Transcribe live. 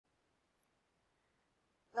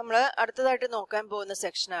നമ്മൾ അടുത്തതായിട്ട് നോക്കാൻ പോകുന്ന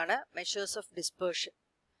സെക്ഷനാണ് മെഷേഴ്സ് ഓഫ് ഡിസ്പേർഷൻ.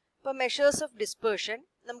 അപ്പോൾ മെഷേഴ്സ് ഓഫ് ഡിസ്പേർഷൻ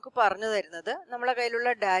നമുക്ക് പറഞ്ഞു തരുന്നത് നമ്മളെ കയ്യിലുള്ള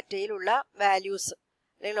ഡാറ്റയിലുള്ള വാല്യൂസ്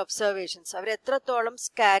അല്ലെങ്കിൽ ഒബ്സർവേഷൻസ് അവർ എത്രത്തോളം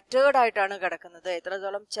സ്കാറ്റേർഡ് ആയിട്ടാണ് കിടക്കുന്നത്,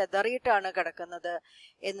 എത്രത്തോളം ചെതറിയിട്ടാണ് കിടക്കുന്നത്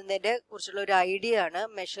എന്നതിനെ കുറിച്ചുള്ള ഒരു ഐഡിയ ആണ്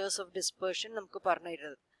മെഷേഴ്സ് ഓഫ് ഡിസ്പേർഷൻ നമുക്ക് പറഞ്ഞു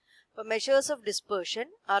തരുന്നത്. അപ്പോൾ measures of dispersion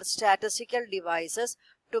R statistical devices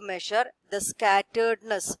to measure the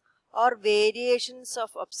സ്കാറ്റേർഡ്നെസ് or variations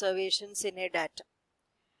of observations in A data.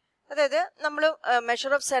 അതായത് നമ്മൾ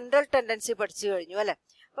മെഷർ ഓഫ് സെൻട്രൽ ടെൻഡൻസി പഠിച്ചു കഴിഞ്ഞു അല്ലെ.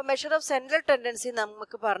 അപ്പൊ മെഷർ ഓഫ് സെൻട്രൽ ടെൻഡൻസി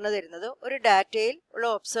നമുക്ക് പറഞ്ഞു തരുന്നത് ഒരു ഡാറ്റയിൽ ഉള്ള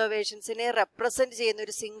ഒബ്സർവേഷൻസിനെ റെപ്രസെന്റ് ചെയ്യുന്ന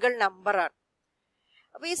ഒരു സിംഗിൾ നമ്പറാണ്.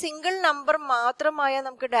 അപ്പൊ ഈ സിംഗിൾ നമ്പർ മാത്രമായ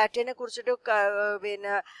നമുക്ക് ഡാറ്റയെ കുറിച്ചിട്ട്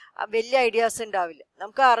വലിയ ഐഡിയാസ് ഉണ്ടാവില്ല.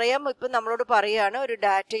 നമുക്ക് അറിയാം, ഇപ്പൊ നമ്മളോട് പറയാണ് ഒരു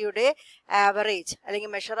ഡാറ്റയുടെ ആവറേജ്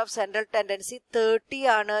അല്ലെങ്കിൽ മെഷർ ഓഫ് സെൻട്രൽ ടെൻഡൻസി 30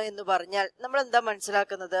 ആണ് എന്ന് പറഞ്ഞാൽ നമ്മൾ എന്താ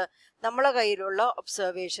മനസ്സിലാക്കുന്നത്? നമ്മളെ കയ്യിലുള്ള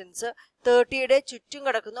ഒബ്സർവേഷൻസ് 30യുടെ ചുറ്റും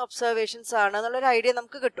കിടക്കുന്ന ഒബ്സർവേഷൻസ് ആണ് എന്നുള്ളൊരു ഐഡിയ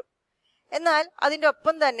നമുക്ക് കിട്ടും. എന്നാൽ അതിൻ്റെ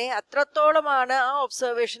ഒപ്പം തന്നെ അത്രത്തോളമാണ് ആ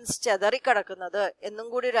ഒബ്സർവേഷൻസ് ചെതറിക്കിടക്കുന്നത് എന്നും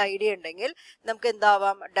കൂടി ഒരു ഐഡിയ ഉണ്ടെങ്കിൽ നമുക്ക്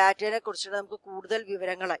എന്താവാം, ഡാറ്റയെ കുറിച്ചിട്ട് നമുക്ക് കൂടുതൽ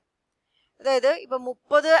വിവരങ്ങളായി. അതായത് ഇപ്പൊ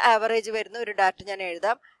 30 ആവറേജ് വരുന്ന ഒരു ഡാറ്റ ഞാൻ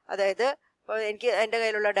എഴുതാം. അതായത് ഇപ്പോൾ എനിക്ക് എൻ്റെ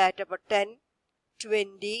കയ്യിലുള്ള ഡാറ്റ ഇപ്പോൾ 10,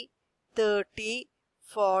 20, 30,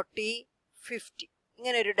 40, 50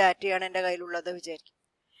 ഇങ്ങനെ ഒരു ഡാറ്റയാണ് എൻ്റെ കയ്യിലുള്ളത് വിചാരിക്കും.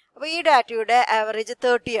 അപ്പോൾ ഈ ഡാറ്റയുടെ ആവറേജ്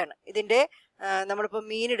 30 ആണ്. ഇതിൻ്റെ നമ്മളിപ്പോൾ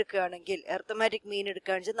മീൻ എടുക്കുകയാണെങ്കിൽ, എർത്തമാറ്റിക് മീൻ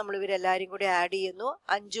എടുക്കുകയാണെങ്കിൽ നമ്മൾ ഇവരെല്ലാവരും കൂടി ആഡ് ചെയ്യുന്നു,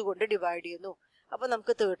 5 കൊണ്ട് ഡിവൈഡ് ചെയ്യുന്നു, അപ്പോൾ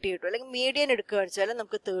നമുക്ക് 30 കിട്ടും. അല്ലെങ്കിൽ മീഡിയൻ എടുക്കുകയാണെന്ന് വെച്ചാൽ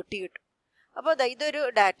നമുക്ക് 30 കിട്ടും. അപ്പോൾ ഇതൊരു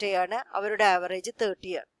ഡാറ്റയാണ്, അവരുടെ ആവറേജ്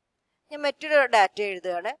 30 ആണ്. ഞാൻ മറ്റൊരു ഡാറ്റ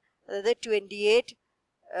എഴുതുകയാണ്. അതായത് 28,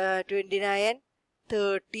 29,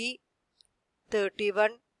 30,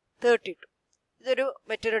 31, 32 ഇതൊരു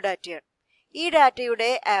മറ്റൊരു ഡാറ്റയാണ്. ഈ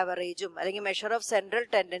ഡാറ്റയുടെ ആവറേജും അല്ലെങ്കിൽ മെഷർ ഓഫ് സെൻട്രൽ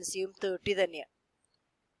ടെൻഡൻസിയും 30 തന്നെയാണ്.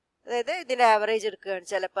 അതായത് ഇതിന്റെ ആവറേജ് എടുക്കുകയാണെന്ന്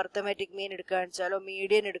വെച്ചാൽ അർത്തമാറ്റിക് മീൻ എടുക്കുകയാണെന്ന് വെച്ചാലോ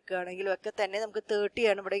മീഡിയൻ എടുക്കുകയാണെങ്കിലും ഒക്കെ തന്നെ നമുക്ക് 30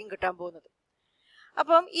 ആണ് ഇവിടെയും കിട്ടാൻ പോകുന്നത്.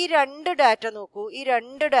 അപ്പം ഈ രണ്ട് ഡാറ്റ നോക്കൂ, ഈ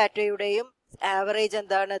രണ്ട് ഡാറ്റയുടെയും ആവറേജ്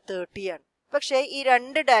എന്താണ്? 30 ആണ്. പക്ഷേ ഈ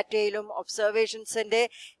രണ്ട് ഡാറ്റയിലും ഒബ്സർവേഷൻസിന്റെ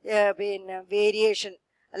വേരിയേഷൻ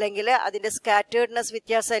അല്ലെങ്കിൽ അതിന്റെ സ്കാറ്റേർഡ്നെസ്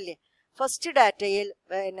വ്യത്യാസമല്ലേ. ഫസ്റ്റ് ഡാറ്റയിൽ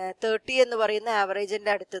 30 എന്ന് പറയുന്ന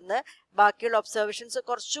ആവറേജിന്റെ അടുത്തുനിന്ന് ബാക്കിയുള്ള ഒബ്സർവേഷൻസ്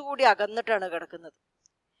കുറച്ചുകൂടി അകന്നിട്ടാണ് കിടക്കുന്നത്.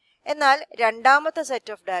 എന്നാൽ രണ്ടാമത്തെ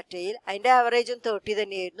സെറ്റ് ഓഫ് ഡാറ്റയിൽ അതിന്റെ ആവറേജും 30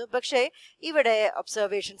 തന്നെയായിരുന്നു. പക്ഷേ ഇവിടെ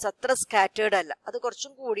ഒബ്സർവേഷൻസ് അത്ര സ്കാറ്റേർഡ് അല്ല, അത്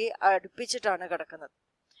കുറച്ചും കൂടി അടുപ്പിച്ചിട്ടാണ് കിടക്കുന്നത്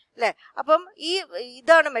അല്ലെ. അപ്പം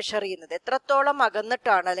ഇതാണ് മെഷർ ചെയ്യുന്നത്, എത്രത്തോളം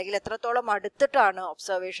അകന്നിട്ടാണ് അല്ലെങ്കിൽ എത്രത്തോളം അടുത്തിട്ടാണ്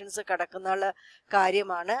ഒബ്സർവേഷൻസ് കിടക്കുന്ന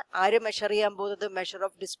കാര്യമാണ് ആര് മെഷർ ചെയ്യാൻ പോകുന്നത്? മെഷർ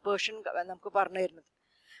ഓഫ് ഡിസ്പേർഷൻ നമുക്ക് പറഞ്ഞു തരുന്നത്.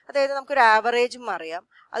 അതായത് നമുക്കൊരു ആവറേജും അറിയാം,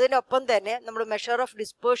 അതിനൊപ്പം തന്നെ നമ്മൾ മെഷർ ഓഫ്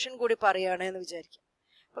ഡിസ്പേർഷൻ കൂടി പറയുകയാണ് എന്ന് വിചാരിക്കും.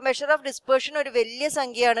 അപ്പോൾ മെഷർ ഓഫ് ഡിസ്പേർഷൻ ഒരു വലിയ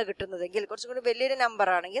സംഖ്യയാണ് കിട്ടുന്നതെങ്കിൽ, കുറച്ചും കൂടി വലിയൊരു നമ്പർ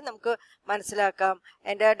ആണെങ്കിൽ നമുക്ക് മനസ്സിലാക്കാം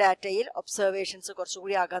എൻ്റെ ഡാറ്റയിൽ ഒബ്സർവേഷൻസ്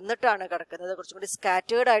കുറച്ചുകൂടി അകന്നിട്ടാണ് കിടക്കുന്നത്, കുറച്ചും കൂടി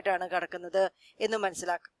സ്കാറ്റേർഡ് ആയിട്ടാണ് കിടക്കുന്നത് എന്ന്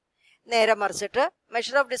മനസ്സിലാക്കാം. നേരെ മറിച്ചിട്ട്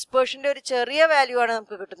മെഷർ ഓഫ് ഡിസ്പേർഷന്റെ ഒരു ചെറിയ വാല്യൂ ആണ്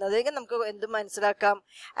നമുക്ക് കിട്ടുന്നതെങ്കിൽ നമുക്ക് എന്ത് മനസ്സിലാക്കാം?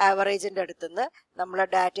 ആവറേജിന്റെ അടുത്തുനിന്ന് നമ്മളെ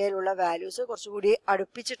ഡാറ്റയിലുള്ള വാല്യൂസ് കുറച്ചുകൂടി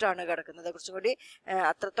അടുപ്പിച്ചിട്ടാണ് കിടക്കുന്നത്, കുറച്ചും കൂടി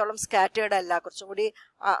അത്രത്തോളം സ്കാറ്റേർഡ് അല്ല, കുറച്ചും കൂടി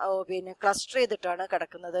ക്ലസ്റ്റർ ചെയ്തിട്ടാണ്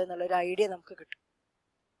കിടക്കുന്നത് എന്നുള്ളൊരു ഐഡിയ നമുക്ക് കിട്ടും.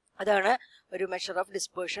 അതാണ് ഒരു മെഷർ ഓഫ്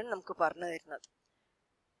ഡിസ്പേർഷൻ നമുക്ക് പറഞ്ഞു തരുന്നത്.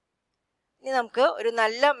 ഇനി നമുക്ക് ഒരു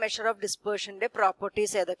നല്ല മെഷർ ഓഫ് ഡിസ്പേർഷന്റെ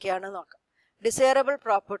പ്രോപ്പർട്ടീസ് ഏതൊക്കെയാണെന്ന് നോക്കാം. Desirable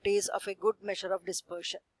properties of A good measure of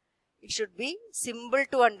dispersion. It should be simple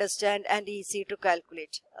to understand and easy to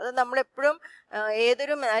calculate. അത് നമ്മളെപ്പോഴും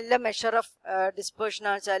ഏതൊരു നല്ല measure of dispersion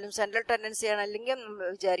ആണെച്ചാലും central tendency ആണ് അല്ലെങ്കിൽ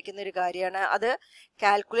വിചാരിക്കുന്ന ഒരു കാര്യമാണ് അത്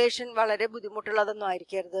കാൽക്കുലേഷൻ വളരെ ബുദ്ധിമുട്ടുള്ളതൊന്നും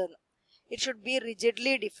ആയിരിക്കരുത് എന്ന്. It should be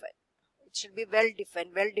rigidly defined. It should be well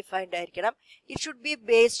defined ആയിരിക്കണം. It should be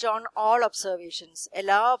based on all observations.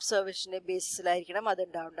 എല്ലാ ഒബ്സർവേഷന്റെ ബേസിസിലായിരിക്കണം അത്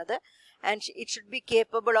ഉണ്ടാവേണ്ടത്. And it should be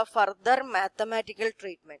capable of further mathematical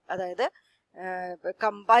treatment. അതായത്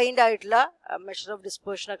കമ്പൈൻഡ് ആയിട്ടുള്ള മെഷർ ഓഫ്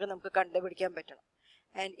ഡിസ്പേർഷനൊക്കെ നമുക്ക് കണ്ടുപിടിക്കാൻ പറ്റണം.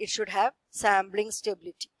 And it should have sampling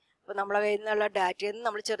stability. അപ്പോൾ നമ്മളെ കയ്യിൽ നിന്നുള്ള ഡാറ്റയിൽ നിന്ന്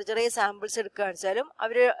നമ്മൾ ചെറിയ ചെറിയ സാമ്പിൾസ് എടുക്കുകയാണെന്ന് വെച്ചാലും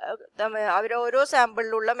അവർ ഓരോ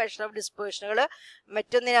സാമ്പിളിലുള്ള മെഷർ ഓഫ് ഡിസ്പേർഷനുകൾ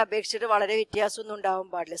മറ്റൊന്നിനെ അപേക്ഷിച്ചിട്ട് വളരെ വ്യത്യാസമൊന്നും ഉണ്ടാവാൻ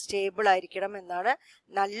പാടില്ല, സ്റ്റേബിൾ ആയിരിക്കണം എന്നാണ്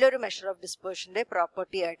നല്ലൊരു മെഷർ ഓഫ് ഡിസ്പേർഷന്റെ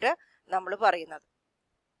പ്രോപ്പർട്ടി ആയിട്ട് നമ്മൾ പറയുന്നത്.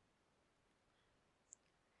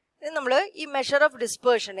 നമ്മൾ ഈ മെഷർ ഓഫ്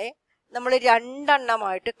ഡിസ്പേർഷനെ നമ്മൾ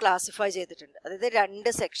രണ്ടെണ്ണമായിട്ട് ക്ലാസിഫൈ ചെയ്തിട്ടുണ്ട്, അതായത്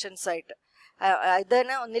 2 സെക്ഷൻസ് ആയിട്ട്. ഇത്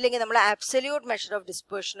തന്നെ ഒന്നില്ലെങ്കിൽ നമ്മൾ ആബ്സല്യൂട്ട് മെഷർ ഓഫ്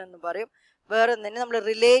ഡിസ്പേർഷൻ എന്ന് പറയും, വേറെ തന്നെ നമ്മൾ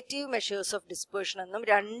റിലേറ്റീവ് മെഷേഴ്സ് ഓഫ് ഡിസ്പേർഷൻ എന്നും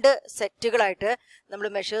 2 സെറ്റുകളായിട്ട് നമ്മൾ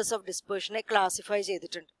മെഷേഴ്സ് ഓഫ് ഡിസ്പേർഷനെ ക്ലാസിഫൈ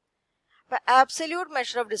ചെയ്തിട്ടുണ്ട്. അപ്പൊ absolute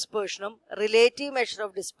measure of ഡിസ്പേർഷനും relative measure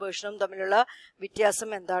of ഡിസ്പേർഷനും തമ്മിലുള്ള വ്യത്യാസം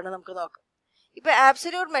എന്താണ് നമുക്ക് നോക്കാം. ഇപ്പോൾ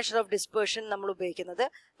ആബ്സല്യൂട്ട് മെഷർ ഓഫ് ഡിസ്പേർഷൻ നമ്മൾ ഉപയോഗിക്കുന്നത്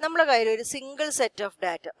നമ്മുടെ കയ്യിൽ ഒരു സിംഗിൾ സെറ്റ് ഓഫ്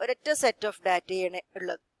ഡാറ്റ, ഒരൊറ്റ സെറ്റ് ഓഫ് ഡാറ്റയാണ്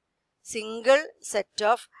ഉള്ളത്. സിംഗിൾ സെറ്റ്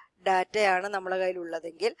ഓഫ് ഡാറ്റയാണ് നമ്മുടെ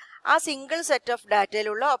കയ്യിലുള്ളതെങ്കിൽ ആ സിംഗിൾ സെറ്റ് ഓഫ്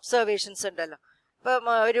ഡാറ്റയിലുള്ള ഒബ്സർവേഷൻസ് ഉണ്ടല്ലോ.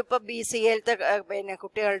 ഇപ്പോൾ BCAയിലത്തെ പിന്നെ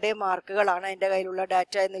കുട്ടികളുടെ മാർക്കുകളാണ് എൻ്റെ കയ്യിലുള്ള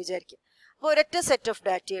ഡാറ്റ എന്ന് വിചാരിക്കും. അപ്പോൾ ഒരൊറ്റ സെറ്റ് ഓഫ്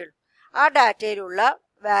ഡാറ്റയുള്ളൂ. ആ ഡാറ്റയിലുള്ള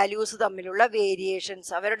വാല്യൂസ് തമ്മിലുള്ള വേരിയേഷൻസ്,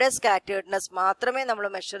 അവരുടെ സ്കാറ്റേർഡ്നെസ് മാത്രമേ നമ്മൾ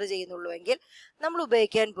മെഷർ ചെയ്യുന്നുള്ളൂ എങ്കിൽ നമ്മൾ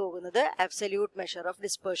ഉപയോഗിക്കാൻ പോകുന്നത് അബ്സല്യൂട്ട് മെഷർ ഓഫ്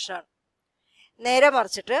ഡിസ്പേർഷൻ ആണ്. നേരെ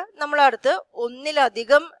മറിച്ചിട്ട് നമ്മളടുത്ത്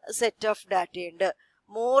ഒന്നിലധികം സെറ്റ് ഓഫ് ഡാറ്റയുണ്ട്,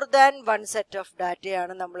 more than one set of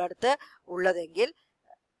ഡാറ്റയാണ് നമ്മളടുത്ത് ഉള്ളതെങ്കിൽ,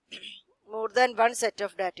 more than one set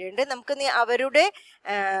of ഡാറ്റയുണ്ട്, നമുക്ക് അവരുടെ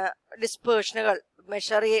ഡിസ്പേർഷനുകൾ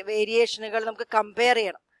വേരിയേഷനുകൾ നമുക്ക് കമ്പയർ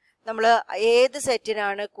ചെയ്യണം. നമ്മൾ ഏത്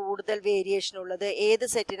സെറ്റിനാണ് കൂടുതൽ വേരിയേഷൻ ഉള്ളത്, ഏത്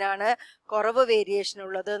സെറ്റിനാണ് കുറവ് വേരിയേഷൻ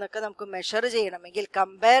ഉള്ളത് എന്നൊക്കെ നമുക്ക് മെഷർ ചെയ്യണമെങ്കിൽ,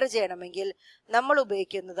 കമ്പയർ ചെയ്യണമെങ്കിൽ നമ്മൾ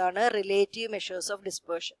ഉപയോഗിക്കുന്നതാണ് റിലേറ്റീവ് മെഷേഴ്സ് ഓഫ്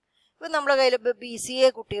ഡിസ്പേർഷൻ. ഇപ്പം നമ്മുടെ കയ്യിൽ ഇപ്പോൾ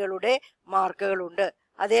BCA കുട്ടികളുടെ മാർക്കുകളുണ്ട്,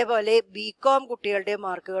 അതേപോലെ BCom കുട്ടികളുടെ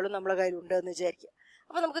മാർക്കുകളും നമ്മുടെ കയ്യിലുണ്ട് എന്ന് വിചാരിക്കുക.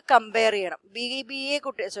 അപ്പോൾ നമുക്ക് കമ്പയർ ചെയ്യണം,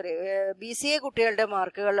 BCA കുട്ടികളുടെ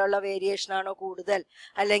മാർക്കുകളിലുള്ള വേരിയേഷൻ ആണോ കൂടുതൽ,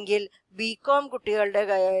 അല്ലെങ്കിൽ BCom കുട്ടികളുടെ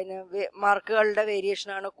മാർക്കുകളുടെ വേരിയേഷൻ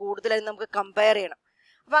ആണോ കൂടുതൽ എന്ന് നമുക്ക് കമ്പയർ ചെയ്യണം.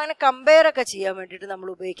 അപ്പോൾ അങ്ങനെ കമ്പയർ ഒക്കെ ചെയ്യാൻ വേണ്ടിയിട്ട് നമ്മൾ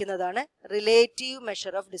ഉപയോഗിക്കുന്നതാണ് റിലേറ്റീവ്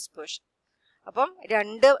മെഷർ ഓഫ് ഡിസ്പേർഷൻ. അപ്പം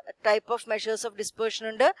രണ്ട് type of measures of dispersion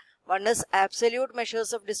ഉണ്ട്. One is absolute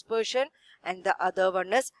measures of dispersion and the other one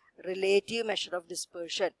is relative measure of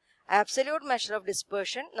dispersion. Absolute measure of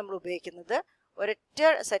dispersion നമ്മൾ ഉപയോഗിക്കുന്നത് ഒരൊറ്റ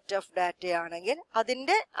സെറ്റ് ഓഫ് ഡാറ്റയാണെങ്കിൽ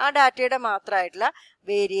അതിൻ്റെ ആ ഡാറ്റയുടെ മാത്രമായിട്ടുള്ള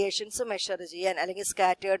വേരിയേഷൻസ് മെഷർ ചെയ്യാൻ അല്ലെങ്കിൽ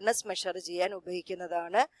സ്കാറ്റേർഡ്നെസ് മെഷർ ചെയ്യാൻ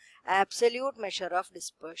ഉപയോഗിക്കുന്നതാണ് ആബ്സല്യൂട്ട് മെഷർ ഓഫ്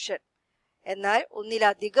ഡിസ്പേർഷൻ. എന്നാൽ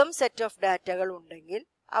ഒന്നിലധികം സെറ്റ് ഓഫ് ഡാറ്റകൾ ഉണ്ടെങ്കിൽ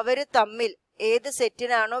അവർ തമ്മിൽ ഏത്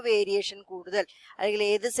സെറ്റിനാണോ വേരിയേഷൻ കൂടുതൽ അല്ലെങ്കിൽ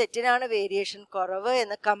ഏത് സെറ്റിനാണ് വേരിയേഷൻ കുറവ്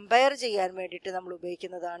എന്ന് കമ്പയർ ചെയ്യാൻ വേണ്ടിയിട്ട് നമ്മൾ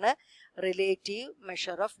ഉപയോഗിക്കുന്നതാണ് റിലേറ്റീവ്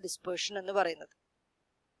മെഷർ ഓഫ് ഡിസ്പേർഷൻ എന്ന് പറയുന്നത്.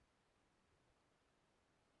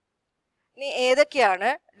 ഇനി ഏതൊക്കെയാണ്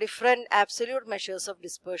different absolute measures of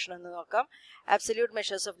dispersion എന്ന് നോക്കാം. Absolute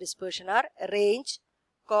measures of dispersion R range,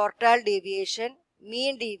 quartile deviation,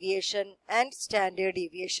 mean deviation and standard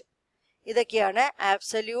deviation. ഇതൊക്കെയാണ്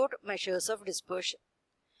ആബ്സല്യൂട്ട് മെഷേഴ്സ് ഓഫ് ഡിസ്പേർഷൻ.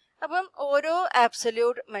 അപ്പം ഓരോ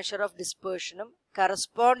ആബ്സല്യൂട്ട് മെഷർ ഓഫ് ഡിസ്പേർഷനും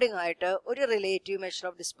കറസ്പോണ്ടിങ് ആയിട്ട് ഒരു റിലേറ്റീവ് മെഷർ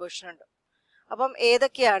ഓഫ് ഡിസ്പേർഷൻ ഉണ്ട്. അപ്പം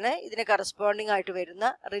ഏതൊക്കെയാണ് ഇതിന് കറസ്പോണ്ടിങ് ആയിട്ട് വരുന്ന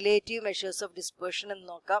റിലേറ്റീവ് മെഷേഴ്സ് ഓഫ് ഡിസ്പേർഷൻ എന്ന്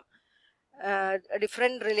നോക്കാം.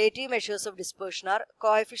 Different relative measures of dispersion R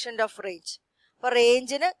coefficient of range. അപ്പോൾ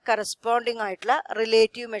റേഞ്ചിന് കറസ്പോണ്ടിങ് ആയിട്ടുള്ള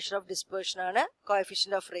റിലേറ്റീവ് മെഷർ ഓഫ് ഡിസ്പേർഷൻ ആണ്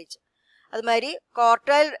കോഎഫിഷ്യന്റ് ഓഫ് റേഞ്ച്. അതുമാതിരി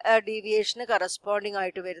ക്വാർട്ടൈൽ ഡീവിയേഷന് കറസ്പോണ്ടിങ്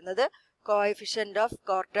ആയിട്ട് വരുന്നത് കോഎഫിഷ്യന്റ് ഓഫ്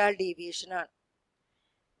ക്വാർട്ടൈൽ ഡീവിയേഷൻ ആണ്.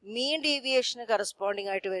 മീൻ ഡീവിയേഷന് കറസ്പോണ്ടിങ്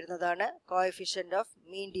ആയിട്ട് വരുന്നതാണ് coefficient of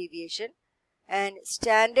mean deviation. And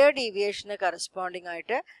standard ഡീവിയേഷന് corresponding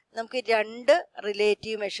ആയിട്ട് നമുക്ക് രണ്ട്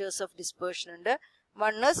റിലേറ്റീവ് മെഷേഴ്സ് ഓഫ് ഡിസ്പേർഷൻ ഉണ്ട്.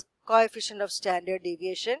 One is coefficient of standard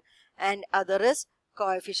deviation and other is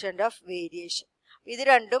coefficient of variation. ഇത്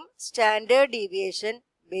രണ്ടും സ്റ്റാൻഡേർഡ് ഡീവിയേഷൻ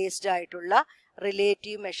ബേസ്ഡ് ആയിട്ടുള്ള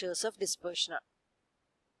റിലേറ്റീവ് മെഷേഴ്സ് ഓഫ് ഡിസ്പേർഷൻ ആണ്.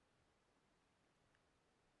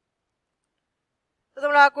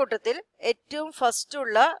 നമ്മൾ ആ കൂട്ടത്തിൽ ഏറ്റവും ഫസ്റ്റ്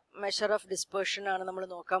ഉള്ള മെഷർ ഓഫ് ഡിസ്പേർഷൻ ആണ് നമ്മൾ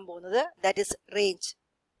നോക്കാൻ പോകുന്നത്. That is range.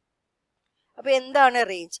 അപ്പൊ എന്താണ്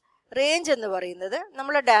റേഞ്ച്? റേഞ്ച് എന്ന് പറയുന്നത്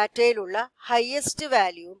നമ്മളെ ഡാറ്റയിലുള്ള ഹയസ്റ്റ്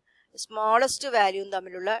വാല്യൂവും സ്മോളസ്റ്റ് വാല്യൂവും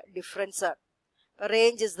തമ്മിലുള്ള ഡിഫറൻസ് ആണ്.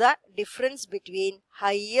 Range is the difference between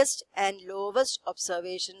highest and lowest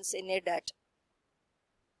observations in A data.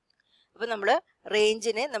 അപ്പൊ നമ്മൾ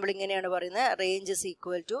റേഞ്ചിനെ നമ്മൾ ഇങ്ങനെയാണ് പറയുന്നത്, range is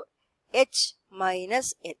equal to H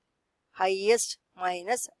minus L, highest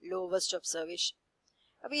minus lowest observation.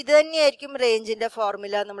 അപ്പൊ ഇത് തന്നെയായിരിക്കും റേഞ്ചിന്റെ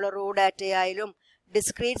ഫോർമുല നമ്മൾ റോ ഡാറ്റ ആയാലും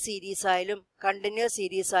ഡിസ്ക്രീറ്റ് സീരീസ് ആയാലും കണ്ടിന്യൂസ്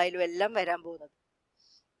സീരീസ് ആയാലും എല്ലാം വരാൻ പോകുന്നത്.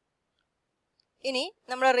 ഇനി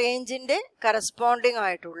നമ്മൾ റേഞ്ചിന്റെ കറസ്പോണ്ടിങ്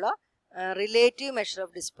ആയിട്ടുള്ള റിലേറ്റീവ് മെഷർ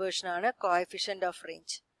ഓഫ് ഡിസ്പേർഷൻ ആണ് കോഎഫിഷ്യന്റ് ഓഫ്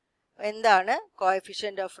റേഞ്ച്. എന്താണ്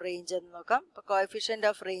കോഎഫിഷ്യന്റ് ഓഫ് റേഞ്ച് എന്ന് നോക്കാം. Coefficient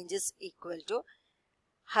of range is equal to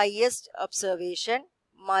highest observation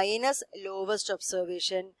minus lowest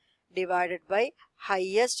observation divided by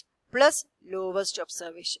highest plus lowest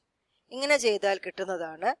observation. ഇങ്ങനെ ചെയ്താൽ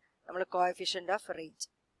കിട്ടുന്നതാണ് നമ്മൾ കോഎഫിഷ്യന്റ് ഓഫ് റേഞ്ച്.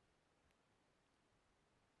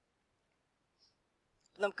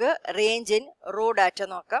 നമുക്ക് റേഞ്ച് ഇൻ റോ ഡാറ്റ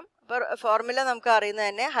നോക്കാം. അപ്പോൾ ഫോർമുല നമുക്ക് അറിയുന്നത്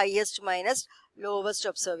തന്നെ highest minus lowest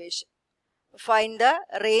observation. Find the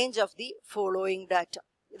range of the following data.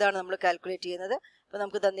 ഇതാണ് നമ്മൾ കാൽക്കുലേറ്റ് ചെയ്യുന്നത്. അപ്പോൾ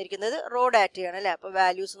നമുക്ക് തന്നിരിക്കുന്നത് റോ ഡാറ്റയാണ് അല്ലേ. അപ്പോൾ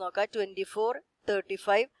വാല്യൂസ് നോക്കാം. 24,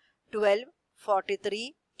 35, 12, 43,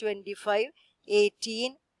 25,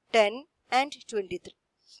 18, 10 ആൻഡ് 23.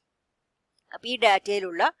 അപ്പോൾ ഈ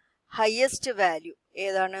ഡാറ്റയിലുള്ള ഹയസ്റ്റ് വാല്യൂ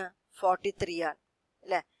ഏതാണ്? 43 ആണ്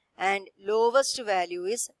അല്ലേ. and lowest value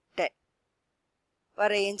is 10. അപ്പോൾ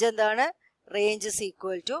റേഞ്ച് എന്താണ്? Range is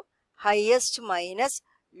equal to highest minus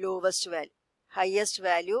lowest value. Highest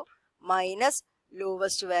value minus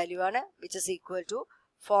lowest value ആണ്, which is equal to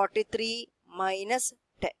 43 minus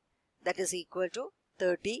 10. That is equal to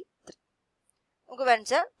 33. നമുക്ക്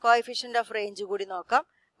വേണ്ട കോഎഫിഷ്യന്റ് ഓഫ് റേഞ്ച് കൂടി നോക്കാം.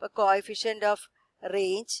 അപ്പോൾ coefficient of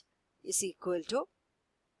range is equal to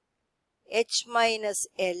h minus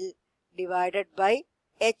l divided by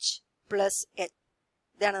h plus l.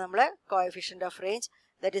 ഇതാണ് നമ്മളെ coefficient of range.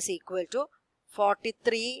 That is equal to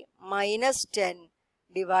 43 minus 10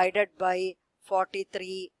 divided by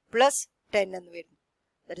 43 plus 10 എന്ന് വരുന്നു.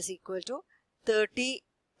 That is equal to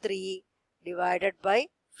 33 divided by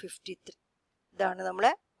 53. ഇതാണ്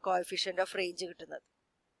നമ്മളെ coefficient of range കിട്ടുന്നത്.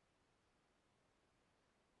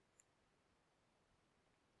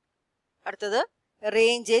 അടുത്തത്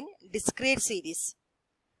range in discrete series.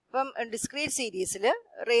 അപ്പം discrete സീരീസിൽ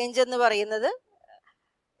റേഞ്ച് എന്ന് പറയുന്നത്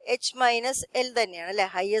എച്ച് മൈനസ് എൽ തന്നെയാണ് അല്ലെ,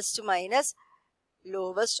 ഹയസ്റ്റ് മൈനസ്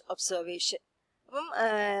ലോവസ്റ്റ് ഒബ്സർവേഷൻ. അപ്പം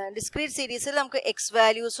ഡിസ്ക്രീറ്റ് സീരീസിൽ നമുക്ക് എക്സ്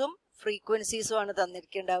വാല്യൂസും ഫ്രീക്വൻസീസും ആണ്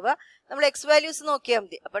തന്നിരിക്കേണ്ടാവുക. നമ്മൾ എക്സ് വാല്യൂസ് നോക്കിയാൽ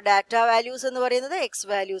മതി. അപ്പോൾ ഡാറ്റ വാല്യൂസ് എന്ന് പറയുന്നത് എക്സ്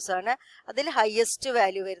വാല്യൂസ് ആണ്. അതിൽ ഹയസ്റ്റ്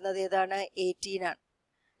വാല്യൂ വരുന്നത് ഏതാണ്? 18 ആണ്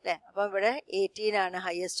അല്ലെ. അപ്പം ഇവിടെ 18 ആണ്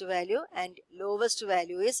highest value and lowest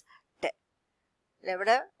value is 10.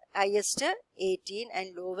 ഇവിടെ highest 18 and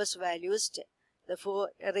lowest value is 10. Therefore,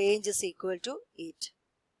 range is equal to 8.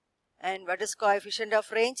 And what is coefficient of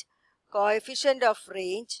range? Coefficient of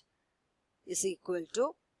range is equal to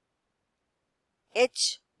h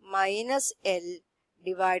minus l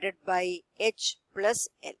divided by h plus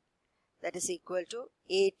l. That is equal to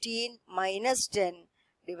 18 minus 10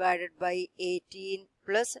 divided by 18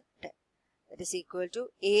 plus 10. That is equal to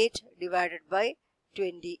 8 divided by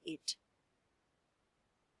 28.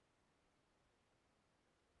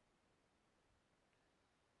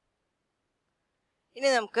 ഇനി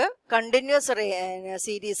നമുക്ക് continuous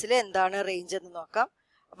സീരീസിൽ എന്താണ് range എന്ന് നോക്കാം.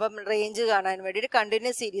 അപ്പം range കാണാൻ വേണ്ടിയിട്ട്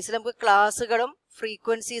continuous സീരീസിൽ നമുക്ക് ക്ലാസ്സുകളും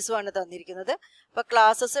ഫ്രീക്വൻസീസും ആണ് തന്നിരിക്കുന്നത്. അപ്പോൾ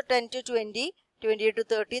classes 10 to 20, 20 to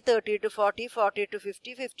 30, 30 to 40, 40 to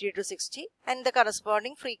 50, 50 to 60 and the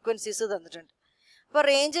corresponding frequencies തന്നിട്ടുണ്ട്. അപ്പോൾ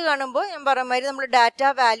റേഞ്ച് കാണുമ്പോൾ ഞാൻ പറഞ്ഞ മാതിരി നമ്മൾ ഡാറ്റ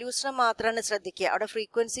വാല്യൂസിനെ മാത്രമാണ് ശ്രദ്ധിക്കുക, അവിടെ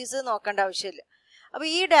ഫ്രീക്വൻസീസ് നോക്കേണ്ട ആവശ്യമില്ല. അപ്പോൾ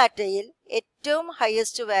ഈ ഡാറ്റയിൽ ഏറ്റവും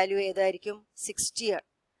ഹയസ്റ്റ് വാല്യൂ ഏതായിരിക്കും? 60 ആണ്.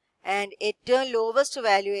 ആൻഡ് ഏറ്റവും ലോവസ്റ്റ്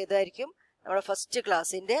വാല്യൂ ഏതായിരിക്കും? നമ്മുടെ ഫസ്റ്റ്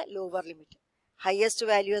ക്ലാസ്സിന്റെ ലോവർ ലിമിറ്റ്. ഹയസ്റ്റ്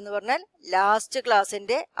വാല്യൂ എന്ന് പറഞ്ഞാൽ ലാസ്റ്റ്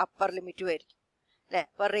ക്ലാസ്സിന്റെ അപ്പർ ലിമിറ്റും ആയിരിക്കും അല്ലെ.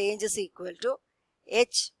 അപ്പോൾ range is equal to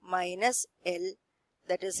H minus L,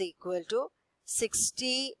 that is equal to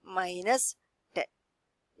 60 minus 10,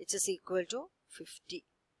 which is equal to 50.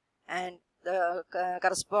 And the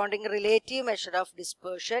corresponding relative measure of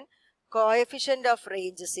dispersion, coefficient of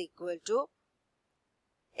range is equal to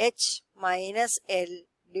h minus l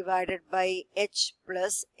divided by h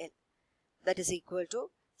plus l. That is equal to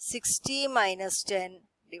 60 minus 10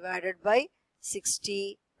 divided by 60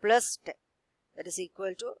 plus 10. That is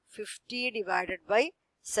equal to 50 divided by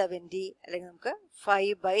 70. അല്ലെങ്കിൽ നമുക്ക്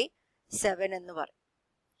 5/7 എന്ന് പറയും.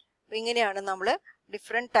 അപ്പോൾ ഇങ്ങനെയാണ് നമ്മൾ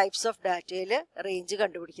different types of ഡാറ്റയിൽ range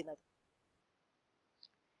കണ്ടുപിടിക്കുന്നത്.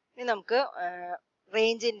 ഇനി നമുക്ക്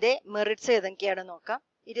റേഞ്ചിന്റെ മെറിറ്റ്സ് ഏതൊക്കെയാണെന്ന് നോക്കാം.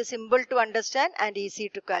 It is simple to understand and easy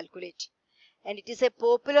to calculate. And it is a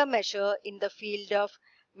popular measure in the field of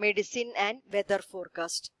medicine and weather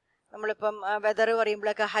forecast. നമ്മളിപ്പം weather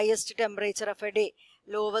പറയുമ്പോഴൊക്കെ highest temperature of A day,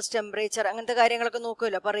 lowest temperature, അങ്ങനത്തെ കാര്യങ്ങളൊക്കെ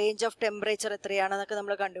നോക്കുമല്ലോ. അപ്പോൾ range of temperature എത്രയാണെന്നൊക്കെ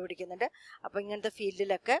നമ്മൾ കണ്ടുപിടിക്കുന്നുണ്ട്. അപ്പോൾ ഇങ്ങനത്തെ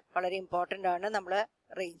ഫീൽഡിലൊക്കെ വളരെ important ആണ് നമ്മളെ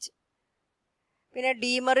റേഞ്ച്. പിന്നെ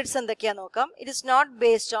ഡീമെറിറ്റ്സ് എന്തൊക്കെയാണെന്ന് നോക്കാം. It is not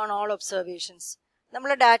based on all observations.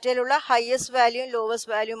 നമ്മുടെ ഡാറ്റയിലുള്ള ഹയസ്റ്റ് വാല്യൂയും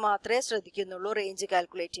ലോവസ്റ്റ് വാല്യൂയും മാത്രമേ ശ്രദ്ധിക്കുന്നുള്ളൂ റേഞ്ച്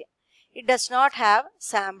കാൽക്കുലേറ്റ് ചെയ്യാൻ. It does not have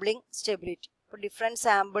sampling stability. ഇപ്പോൾ ഡിഫറെൻറ്റ്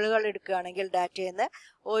സാമ്പിളുകൾ എടുക്കുകയാണെങ്കിൽ ഡാറ്റയിൽ നിന്ന്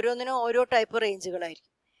ഓരോന്നിനും ഓരോ type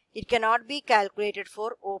റേഞ്ചുകളായിരിക്കും. It cannot be calculated four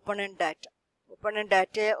open end data. Open end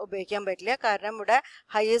data ഉപയോഗിക്കാൻ പറ്റില്ല, കാരണം ഇവിടെ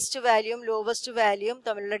ഹയസ്റ്റ് വാല്യൂയും ലോവസ്റ്റ് വാല്യൂയും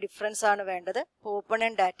തമ്മിലുള്ള ഡിഫറൻസ് ആണ് വേണ്ടത്. ഓപ്പൺ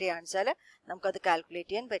എൻഡ് ഡാറ്റയാണെന്ന് വെച്ചാൽ നമുക്കത്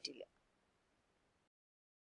കാൽക്കുലേറ്റ് ചെയ്യാൻ പറ്റില്ല.